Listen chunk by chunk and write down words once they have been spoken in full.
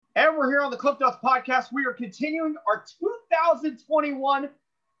And we're here on the Cliff Notes Podcast. We are continuing our 2021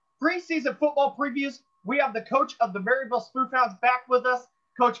 preseason football previews. We have the coach of the Maryville Spoofhounds back with us,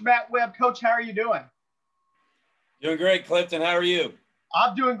 Coach Matt Webb. Coach, how are you doing? Doing great, Clifton. How are you?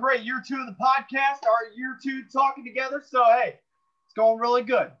 I'm doing great. Year 2 of the podcast, our year 2 talking together. So, hey, it's going really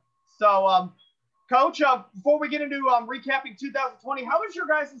good. So, Coach, before we get into recapping 2020, how was your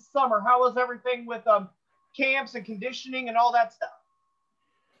guys' summer? How was everything with camps and conditioning and all that stuff?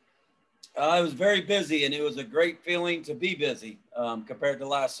 I was very busy, and it was a great feeling to be busy compared to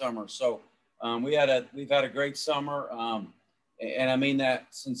last summer. So we've had a great summer, and I mean that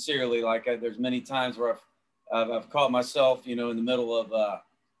sincerely. There's many times where I've caught myself, in the middle of,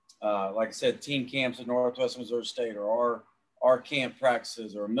 like I said, team camps at Northwest Missouri State, or our camp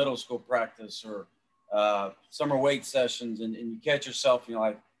practices, or middle school practice, or summer weight sessions, and you catch yourself,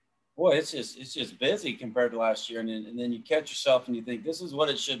 boy, it's just busy compared to last year. And then you catch yourself and you think, this is what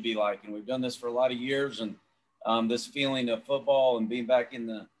it should be like. And we've done this for a lot of years. And this feeling of football and being back in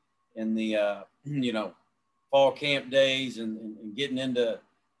the fall camp days and getting into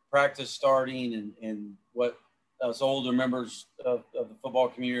practice starting and what us older members of the football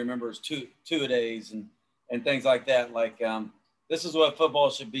community remember as two-a-days and things like that. This is what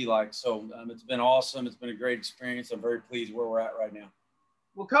football should be like. So it's been awesome. It's been a great experience. I'm very pleased where we're at right now.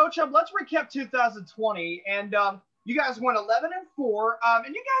 Well, Coach, let's recap 2020. And you guys went 11-4.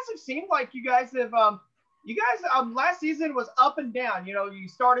 And you guys have seemed like you guys have last season was up and down. You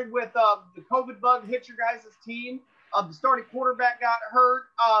started with the COVID bug hit your guys' team. The starting quarterback got hurt.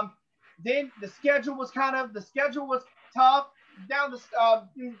 Then the schedule was tough down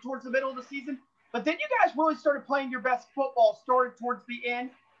towards the middle of the season. But then you guys really started playing your best football started towards the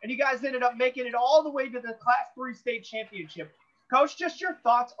end. And you guys ended up making it all the way to the Class 3 state championship. Coach, just your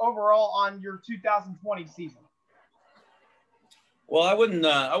thoughts overall on your 2020 season. Well, I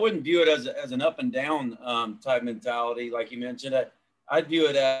wouldn't view it as an up and down type mentality, like you mentioned. I'd view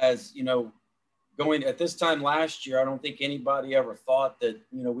it as, going at this time last year, I don't think anybody ever thought that,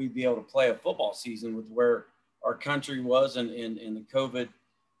 we'd be able to play a football season with where our country was and the COVID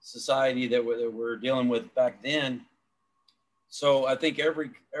society that we're dealing with back then. So I think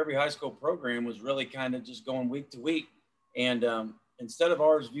every high school program was really kind of just going week to week. And instead of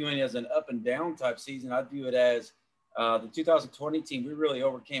ours viewing it as an up and down type season, I'd view it as the 2020 team. We really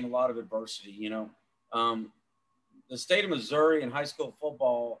overcame a lot of adversity. The state of Missouri in high school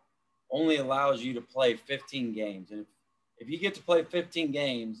football only allows you to play 15 games. And if you get to play 15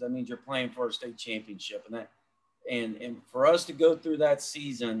 games, that means you're playing for a state championship. And for us to go through that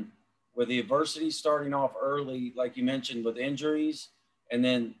season with the adversity starting off early, like you mentioned, with injuries, and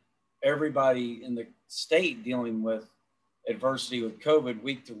then everybody in the state dealing with adversity with COVID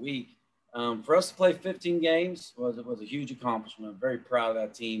week to week. For us to play 15 games was a huge accomplishment. I'm very proud of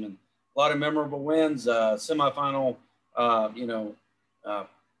that team, and a lot of memorable wins. Semifinal,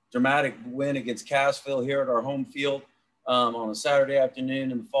 dramatic win against Cassville here at our home field on a Saturday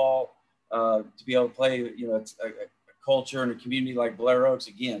afternoon in the fall. To be able to play, it's a culture and a community like Blair Oaks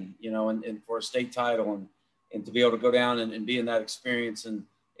again, and for a state title, and to be able to go down and be in that experience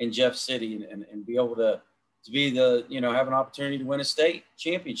in Jeff City and be able to be have an opportunity to win a state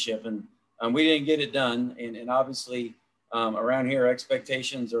championship. And we didn't get it done. And obviously around here,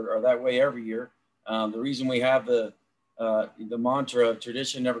 expectations are that way every year. The reason we have the mantra of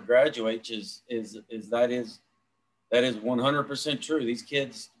tradition never graduates is that is 100% true. These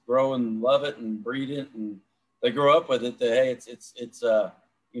kids grow and love it and breed it, and they grow up with it. That, hey, it's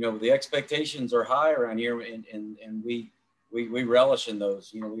the expectations are high around here, and we relish in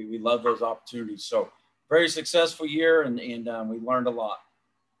those. We love those opportunities. So very successful year, and we learned a lot.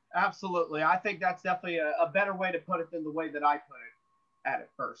 Absolutely. I think that's definitely a better way to put it than the way that I put it at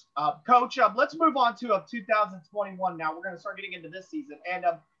first. Coach, let's move on to 2021 now. We're going to start getting into this season. And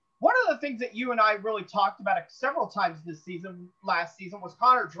one of the things that you and I really talked about several times last season, was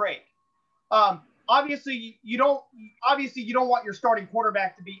Connor Drake. Obviously you don't want your starting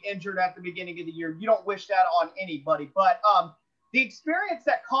quarterback to be injured at the beginning of the year. You don't wish that on anybody. But the experience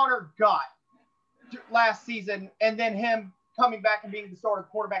that Connor got last season, and then him coming back and being the starter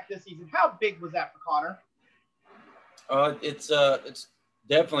quarterback this season, how big was that for Connor? It's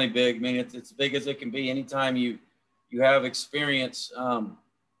definitely big. I mean, it's as big as it can be. Anytime you have experience,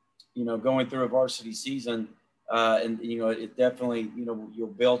 going through a varsity season, and it definitely,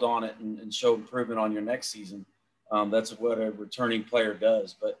 you'll build on it and show improvement on your next season. That's what a returning player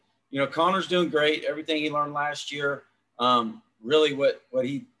does. But Connor's doing great. Everything he learned last year, really what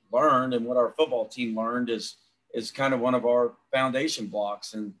he learned and what our football team learned is kind of one of our foundation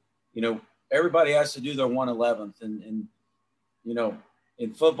blocks. And everybody has to do their 1/11th, and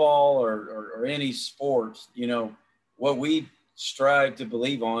in football or any sports, you know, what we strive to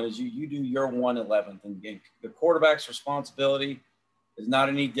believe on is you do your 1/11th, and the quarterback's responsibility is not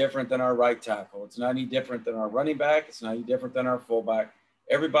any different than our right tackle. It's not any different than our running back. It's not any different than our fullback.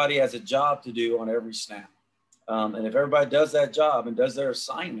 Everybody has a job to do on every snap. And if everybody does that job and does their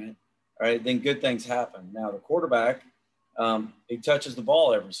assignment, all right, then good things happen. Now, the quarterback, he touches the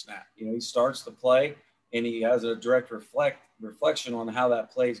ball every snap. You know, he starts the play and he has a direct reflection on how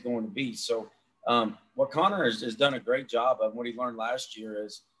that play is going to be. So what Connor has done a great job of, what he learned last year,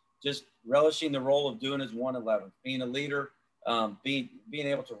 is just relishing the role of doing his 1/11, being a leader, being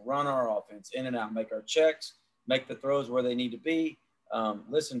able to run our offense in and out, make our checks, make the throws where they need to be,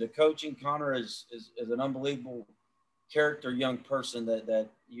 listen to coaching. Connor is an unbelievable character, young person that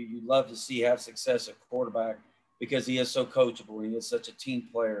you love to see have success at quarterback, because he is so coachable. He is such a team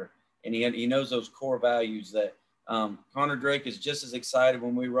player, and he knows those core values that Connor Drake is just as excited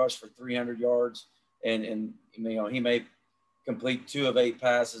when we rush for 300 yards, and you know, he may complete 2 of 8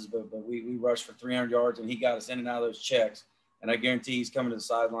 passes, but we rushed for 300 yards, and he got us in and out of those checks. And I guarantee he's coming to the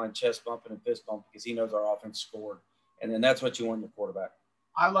sideline chest bumping and fist bumping because he knows our offense scored. And then that's what you want in the quarterback.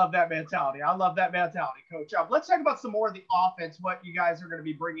 I love that mentality. Coach. Let's talk about some more of the offense, what you guys are going to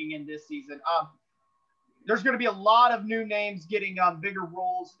be bringing in this season. There's going to be a lot of new names getting bigger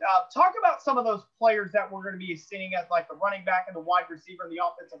roles. Talk about some of those players that we're going to be seeing as like the running back and the wide receiver and the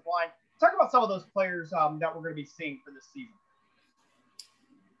offensive line. Talk about some of those players that we're going to be seeing for this season.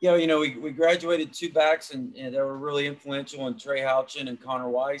 Yeah, you know, we graduated 2 backs, and they were really influential in Trey Houchin and Connor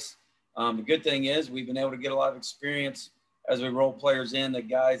Weiss. The good thing is we've been able to get a lot of experience as we roll players in, the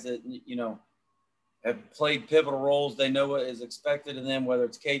guys that, you know, have played pivotal roles. They know what is expected of them, whether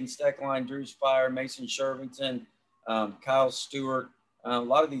it's Caden Steckline, Drew Spire, Mason Shervington, Kyle Stewart. A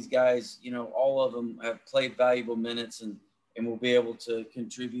lot of these guys, you know, all of them have played valuable minutes and will be able to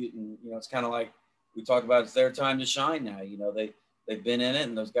contribute. And, you know, it's kind of like we talk about, it's their time to shine now. You know, they've been in it,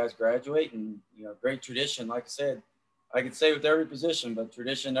 and those guys graduate, and, you know, great tradition. Like I said, I could say with every position, but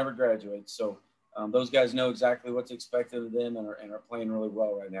tradition never graduates. So those guys know exactly what's expected of them and are playing really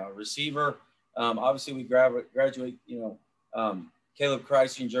well right now. Receiver, obviously we graduate, you know, Caleb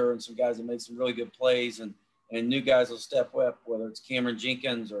Kreisinger and some guys that make some really good plays, and new guys will step up, whether it's Cameron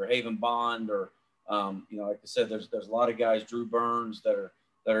Jenkins or Haven Bond or, you know, like I said, there's a lot of guys, Drew Burns, that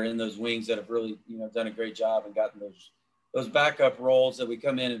are in those wings that have really, you know, done a great job and gotten those backup roles that we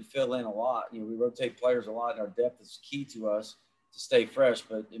come in and fill in a lot. You know, we rotate players a lot, and our depth is key to us to stay fresh,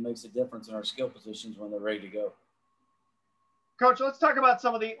 but it makes a difference in our skill positions when they're ready to go. Coach, let's talk about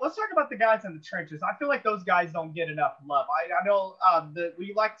the guys in the trenches. I feel like those guys don't get enough love. I know that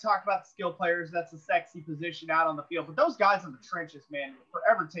we like to talk about the skill players. That's a sexy position out on the field, but those guys in the trenches, man,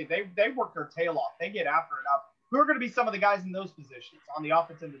 forever they work their tail off. They get after it. Who are going to be some of the guys in those positions on the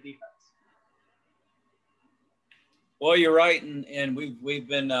offense and the defense? Well, you're right, and we've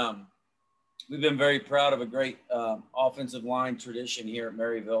been very proud of a great offensive line tradition here at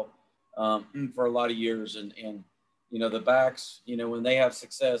Maryville for a lot of years, and you know, the backs, you know, when they have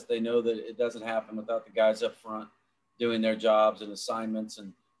success, they know that it doesn't happen without the guys up front doing their jobs and assignments.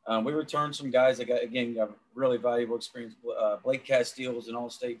 And we returned some guys that got really valuable experience. Blake Castile was an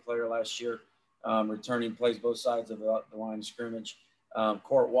all-state player last year, returning, plays both sides of the line of scrimmage.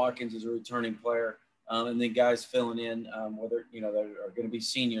 Court Watkins is a returning player. And then guys filling in, whether, you know, that are going to be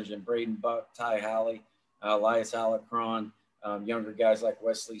seniors, in Braden Buck, Ty Halley, Elias Alacron, younger guys like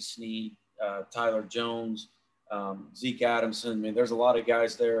Wesley Sneed, Tyler Jones, Zeke Adamson. I mean, there's a lot of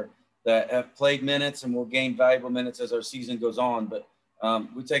guys there that have played minutes and will gain valuable minutes as our season goes on. But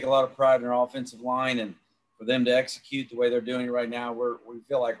we take a lot of pride in our offensive line, and for them to execute the way they're doing it right now, we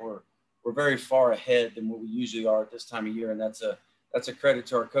feel like we're very far ahead than what we usually are at this time of year, and that's a credit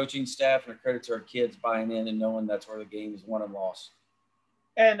to our coaching staff and a credit to our kids buying in and knowing that's where the game is won and lost.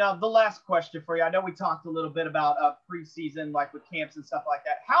 And the last question for you, I know we talked a little bit about preseason, like with camps and stuff like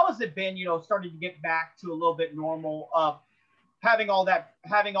that. How has it been, you know, starting to get back to a little bit normal of having all that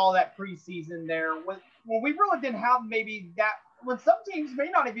preseason there when we really didn't have maybe that, when some teams may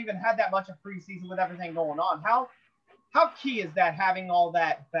not have even had that much of preseason with everything going on? How key is that, having all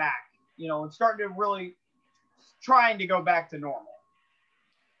that back, you know, and starting to really trying to go back to normal?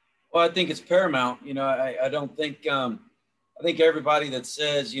 Well, I think it's paramount. You know, I don't think I think everybody that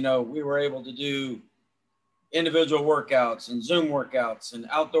says, you know, we were able to do individual workouts and Zoom workouts and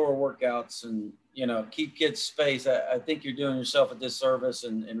outdoor workouts and, you know, keep kids space, I think you're doing yourself a disservice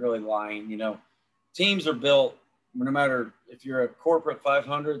and really lying. You know, teams are built, no matter if you're a corporate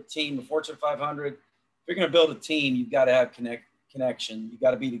 500 team, a Fortune 500, if you're going to build a team, you've got to have connection. You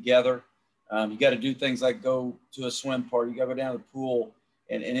got to be together. You got to do things like go to a swim party. You got to go down to the pool.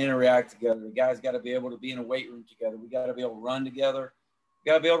 and interact together. The guys got to be able to be in a weight room together. We got to be able to run together. We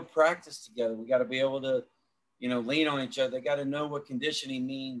got to be able to practice together. We got to be able to, lean on each other. They got to know what conditioning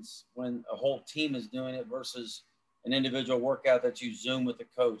means when a whole team is doing it versus an individual workout that you Zoom with the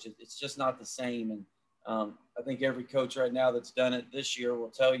coach. It's just not the same. And I think every coach right now that's done it this year will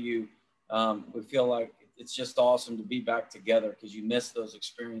tell you, we feel like it's just awesome to be back together because you miss those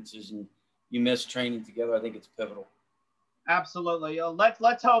experiences and you miss training together. I think it's pivotal. Absolutely.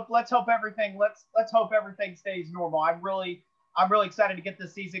 Let's hope everything stays normal. I'm really excited to get the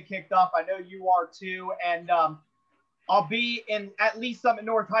season kicked off. I know you are too. And I'll be in at least Summit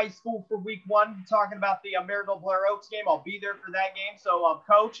North High School for week 1, talking about the Maryville Blair Oaks game. I'll be there for that game. So,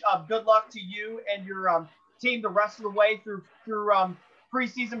 Coach, good luck to you and your team the rest of the way through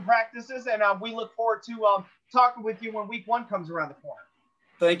preseason practices. And we look forward to talking with you when week 1 comes around the corner.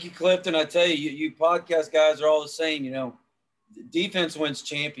 Thank you, Clifton. I tell you, you podcast guys are all the same. Defense wins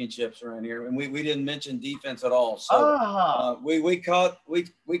championships around here, and we didn't mention defense at all. So we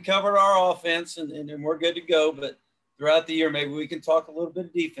covered our offense, and we're good to go. But throughout the year, maybe we can talk a little bit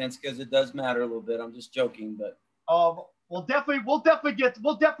of defense because it does matter a little bit. I'm just joking, but we'll definitely get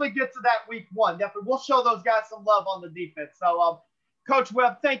to that week 1. Definitely, we'll show those guys some love on the defense. So, Coach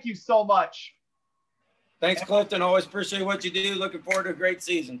Webb, thank you so much. Thanks, Clifton. Always appreciate what you do. Looking forward to a great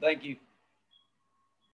season. Thank you.